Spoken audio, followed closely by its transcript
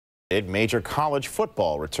Major college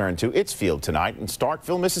football returned to its field tonight in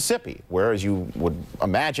Starkville, Mississippi, where, as you would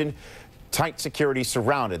imagine, tight security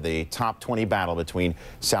surrounded the top 20 battle between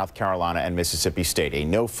South Carolina and Mississippi State. A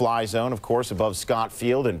no-fly zone, of course, above Scott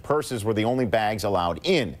Field, and purses were the only bags allowed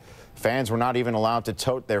in. Fans were not even allowed to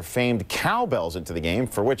tote their famed cowbells into the game,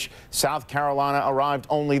 for which South Carolina arrived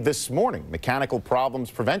only this morning. Mechanical problems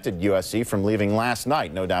prevented USC from leaving last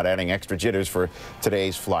night, no doubt adding extra jitters for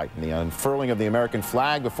today's flight. And the unfurling of the American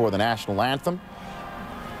flag before the national anthem.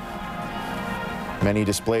 Many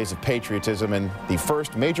displays of patriotism in the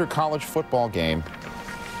first major college football game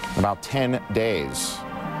in about 10 days.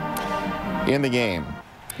 In the game,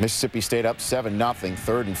 Mississippi State up 7-0,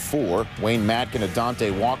 3rd and 4. Wayne Matkin and Dante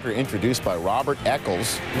Walker introduced by Robert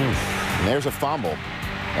Eccles. And there's a fumble.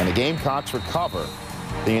 And the Gamecocks recover.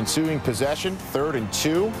 The ensuing possession, 3rd and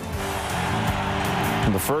 2.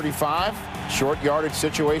 From the 35, short yardage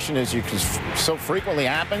situation, as so frequently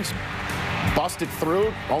happens. Busted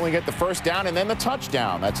through, only get the first down, and then the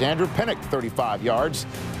touchdown. That's Andrew Pinnock, 35 yards.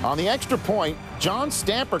 On the extra point, John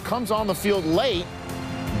Stamper comes on the field late.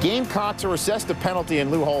 Gamecocks are assessed a penalty, and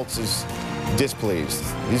Lou Holtz is displeased.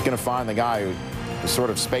 He's going to find the guy who is sort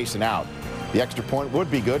of spacing out. The extra point would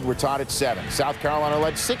be good. We're tied at 7. South Carolina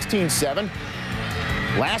led 16-7.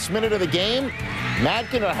 Last minute of the game,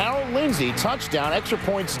 Madkin or Harold Lindsay, touchdown. Extra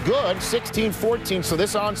points good, 16-14. So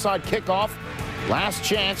this onside kickoff, last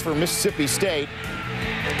chance for Mississippi State.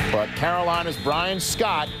 But Carolina's Brian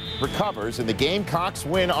Scott recovers, and the Gamecocks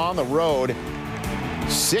win on the road,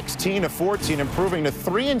 16-14, improving to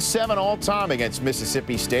 3-7 all-time against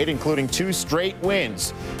Mississippi State, including 2 straight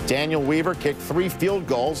wins. Daniel Weaver kicked 3 field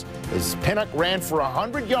goals as Pinnock ran for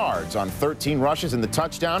 100 yards on 13 rushes in the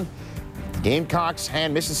touchdown. Gamecocks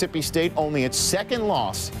hand Mississippi State only its 2nd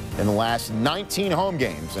loss in the last 19 home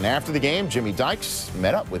games. And after the game, Jimmy Dykes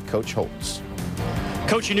met up with Coach Holtz.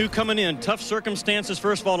 Coach, you knew coming in, tough circumstances,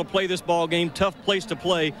 first of all, to play this ball game, tough place to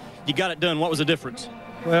play. You got it done. What was the difference?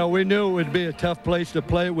 Well, we knew it would be a tough place to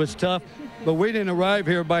play. It was tough, but we didn't arrive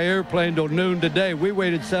here by airplane till noon today. We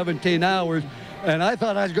waited 17 hours, and I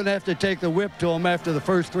thought I was going to have to take the whip to them after the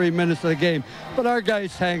first 3 minutes of the game. But our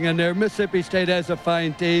guys hang in there. Mississippi State has a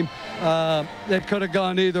fine team. It could have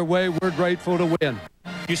gone either way. We're grateful to win.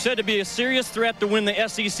 You said to be a serious threat to win the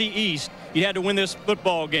SEC East, you had to win this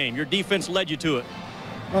football game. Your defense led you to it.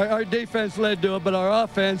 Our defense led to it, but our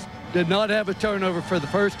offense did not have a turnover for the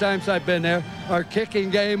first time since I've been there. Our kicking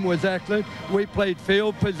game was excellent. We played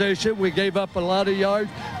field position. We gave up a lot of yards,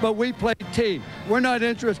 but we played team. We're not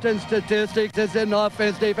interested in statistics. It's in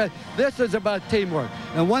offense, defense. This is about teamwork.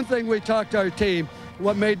 And one thing we talked to our team,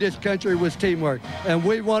 what made this country was teamwork. And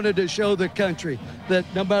we wanted to show the country that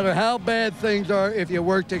no matter how bad things are, if you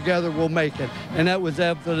work together, we'll make it. And that was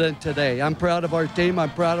evident today. I'm proud of our team. I'm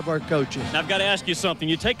proud of our coaches. Now, I've got to ask you something.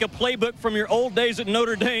 You take a playbook from your old days at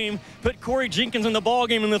Notre Dame, put Corey Jenkins in the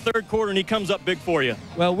ballgame in the 3rd quarter, and he comes up big for you.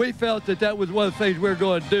 Well, we felt that that was one of the things we were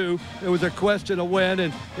going to do. It was a question of win,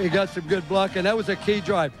 and he got some good block, and that was a key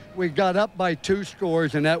drive. We got up by 2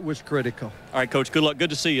 scores, and that was critical. All right, Coach, good luck. Good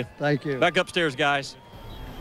to see you. Thank you. Back upstairs, guys.